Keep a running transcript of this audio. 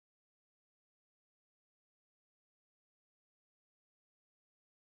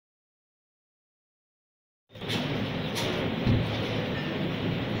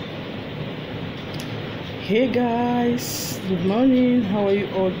Hey guys, good morning. How are you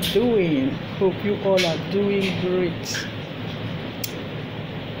all doing? Hope you all are doing great.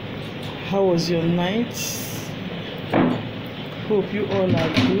 How was your night? Hope you all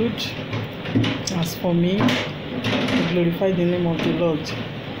are good. As for me, I glorify the name of the Lord.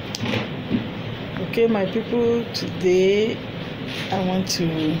 Okay, my people, today I want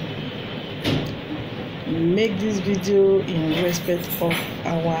to make this video in respect of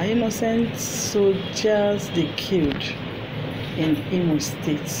our innocent soldiers they killed in Imo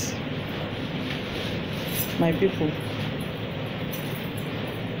State. My people,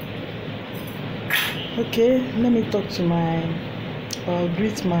 okay, let me talk to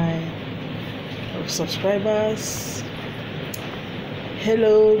greet my subscribers.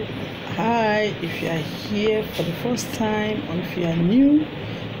 Hello, hi, if you are here for the first time or if you are new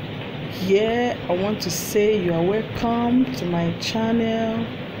here, I want to say you are welcome to my channel.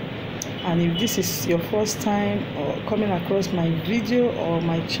 And if this is your first time or coming across my video or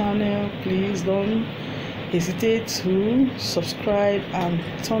my channel, please don't hesitate to subscribe and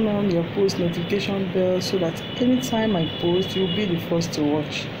turn on your post notification bell so that anytime I post, you'll be the first to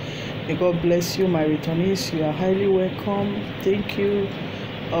watch. May God bless you, my returnees. You are highly welcome. Thank you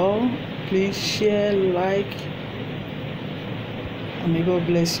all. Please share, like, and may God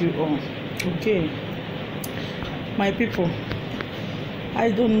bless you all. Okay, my people,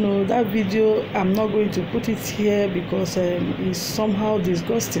 I don't know, that video, I'm not going to put it here because it's somehow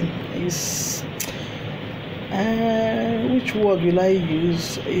disgusting. It's which word will I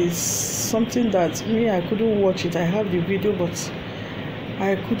use? It's something that I couldn't watch it. I have the video, but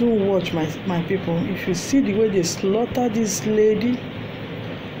I couldn't watch. My people, if you see the way they slaughter this lady,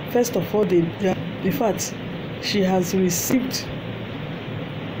 first of all, in fact, she has received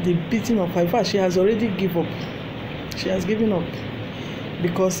the beating of her. In fact, she has already given up. She has given up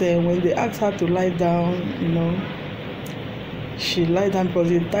because when they asked her to lie down, she lied down because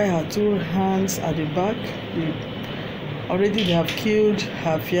they tie her two hands at the back. They have killed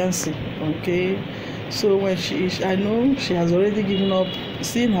her fiancé. Okay, so when I know she has already given up.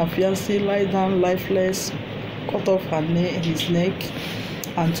 Seeing her fiancé lie down lifeless, cut off his neck,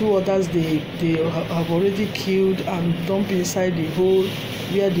 and two others they have already killed and dumped inside the hole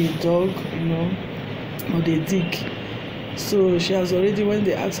where they dug, or they dig. So she has already, when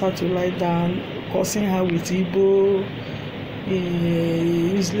they asked her to lie down, cursing her with Igbo,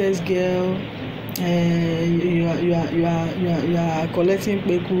 useless girl, you are collecting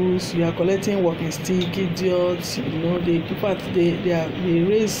pekus, you are collecting walking stick, idiots. They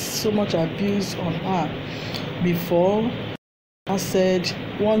raised so much abuse on her before.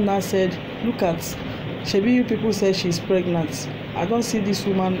 One now said, look at Shebi, you people say she's pregnant. I don't see this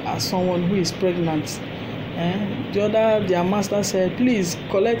woman as someone who is pregnant. Their master said, please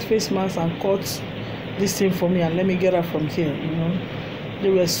collect face mask and cut this thing for me and let me get her from here. They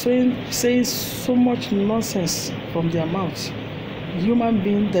were saying so much nonsense from their mouths. Human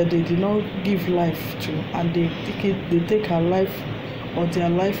being that they did not give life to, and they take her life or their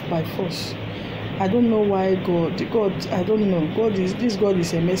life by force. I don't know why God, I don't know. This God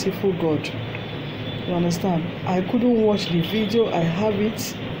is a merciful God. You understand? I couldn't watch the video. I have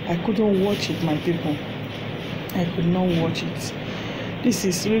it. I couldn't watch it, my people. I could not watch it. This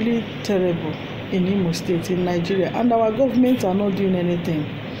is really terrible in Imo State, in Nigeria, and our government are not doing anything.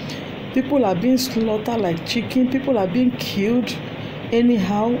 People are being slaughtered like chicken. People are being killed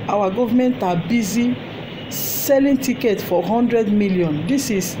anyhow. Our government are busy selling tickets for 100 million.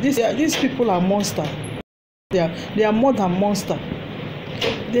 These people are monster. They are more than monster.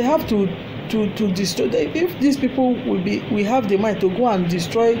 They have to destroy. If these people we have the mind to go and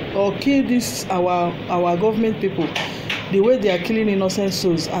destroy or kill our government people the way they are killing innocent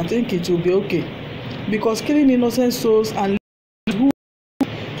souls, I think it will be okay, because killing innocent souls and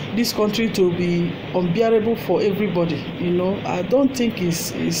this country to be unbearable for everybody, I don't think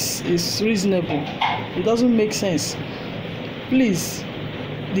is reasonable. It doesn't make sense. Please,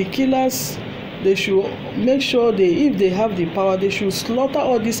 the killers, they should make sure if they have the power, they should slaughter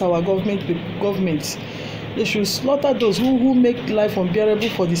all these our governments. They should slaughter those who make life unbearable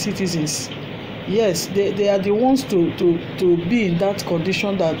for the citizens. Yes, they are the ones to be in that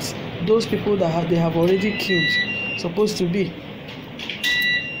condition that those people that they have already killed supposed to be.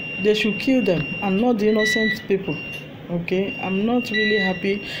 They should kill them and not the innocent people. Okay, I'm not really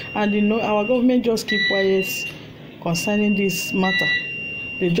happy, and our government just keep quiet concerning this matter.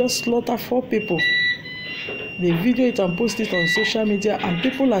 They just slaughter 4 people. They video it and post it on social media, and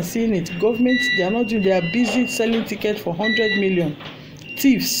people are seeing it. Government, they are not doing. They are busy selling tickets for 100 million.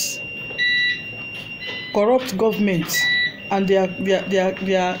 Thieves, corrupt government, and they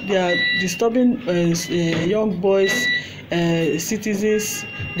are disturbing young boys, citizens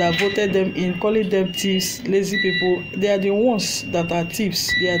that voted them in, calling them thieves, lazy people. They are the ones that are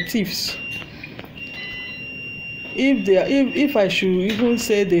thieves. They are thieves. If I should even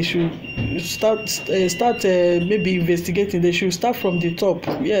say they should start maybe investigating, they should start from the top.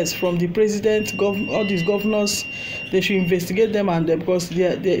 Yes, from the president, all these governors, they should investigate them, and because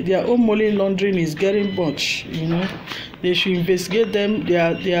their own money laundering is getting much. They should investigate them.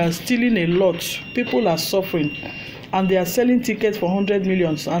 They are stealing a lot. People are suffering, and they are selling tickets for 100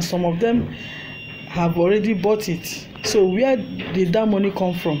 million, and some of them have already bought it. So where did that money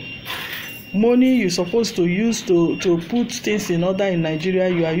come from? Money you're supposed to use to put things in order in Nigeria,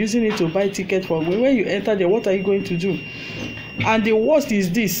 you are using it to buy tickets for. When you enter there, what are you going to do? And the worst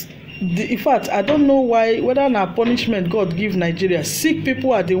is this. In fact, I don't know whether na punishment God give Nigeria. Sick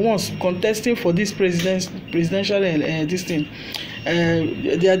people are the ones contesting for this presidential this thing.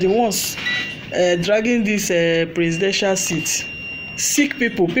 They are the ones dragging this presidential seat. Sick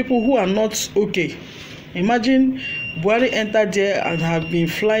people who are not okay. Imagine Buhari entered there and have been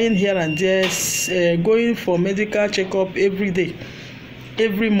flying here and there, going for medical checkup every day,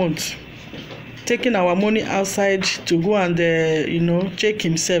 every month, taking our money outside to go and check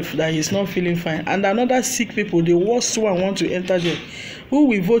himself that he's not feeling fine. And another sick people, the worst one, want to enter there. Who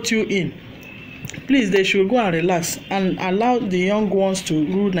will vote you in? Please, they should go and relax and allow the young ones to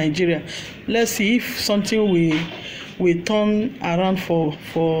rule Nigeria. Let's see if something will turn around for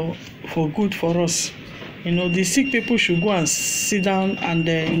good for us. The sick people should go and sit down, and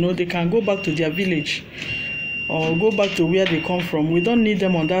they can go back to their village or go back to where they come from. We don't need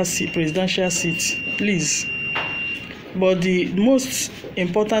them on that presidential seat, please. But the most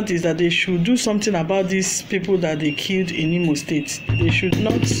important is that they should do something about these people that they killed in Imo State. They should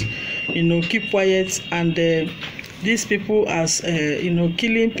not, keep quiet. And these people, as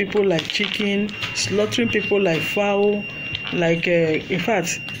killing people like chicken, slaughtering people like fowl. Like in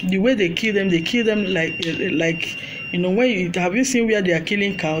fact, the way they kill them like when have you seen where they are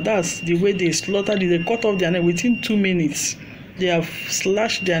killing cow? That's the way they slaughter. They cut off their neck within 2 minutes. They have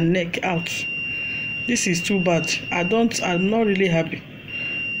slashed their neck out. This is too bad. I'm not really happy.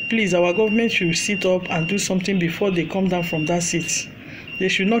 Please, our government should sit up and do something before they come down from that seat. They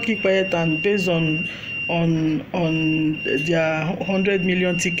should not keep quiet and based on their 100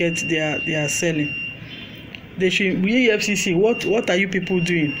 million tickets they are selling. They should, EFCC, what are you people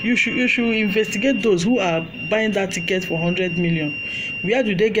doing? You should investigate those who are buying that ticket for 100 million. Where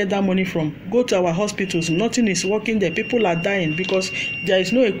do they get that money from? Go to our hospitals. Nothing is working there. People are dying because there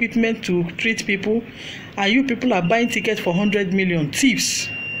is no equipment to treat people, and you people are buying tickets for 100 million. Thieves,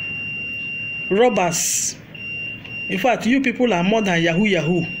 robbers. In fact, you people are more than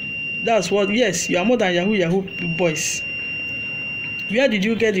Yahoo. That's what. Yes, you are more than Yahoo boys. Where did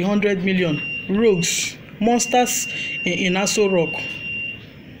you get the 100 million? Rogues. Monsters in Aso Rock.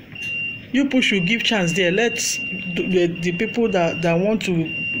 You people should give chance there. Let the people that want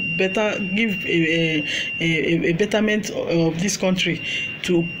to better give a betterment of this country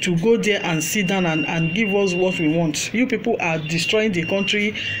to go there and sit down and give us what we want. You people are destroying the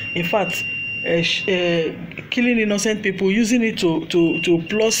country. In fact, killing innocent people, using it to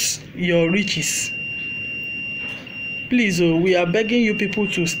plus your riches. Please, we are begging you people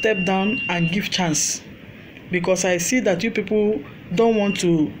to step down and give chance. Because I see that you people don't want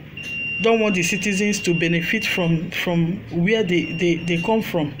the citizens to benefit from where they come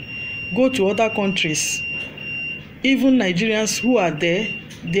from. Go to other countries. Even Nigerians who are there,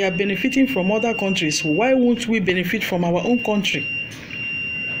 they are benefiting from other countries. Why won't we benefit from our own country?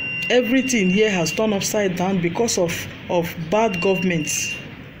 Everything here has turned upside down because of bad governments.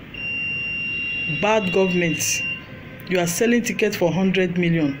 Bad governments. You are selling tickets for 100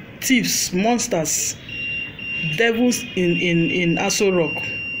 million. Thieves, monsters. Devils in Aso Rock.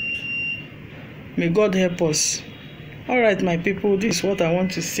 May God help us. All right, my people, this is what I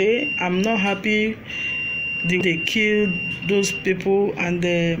want to say. I'm not happy they killed those people, and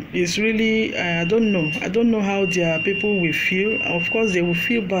it's really I don't know how their people will feel. Of course they will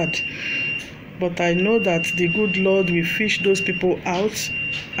feel bad, but I know that the good Lord will fish those people out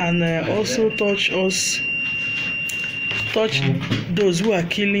and also touch those who are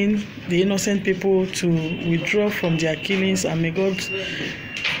killing the innocent people to withdraw from their killings, and may God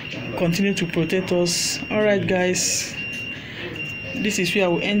continue to protect us. All right, guys, this is where I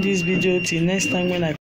will end this video. Till next time when I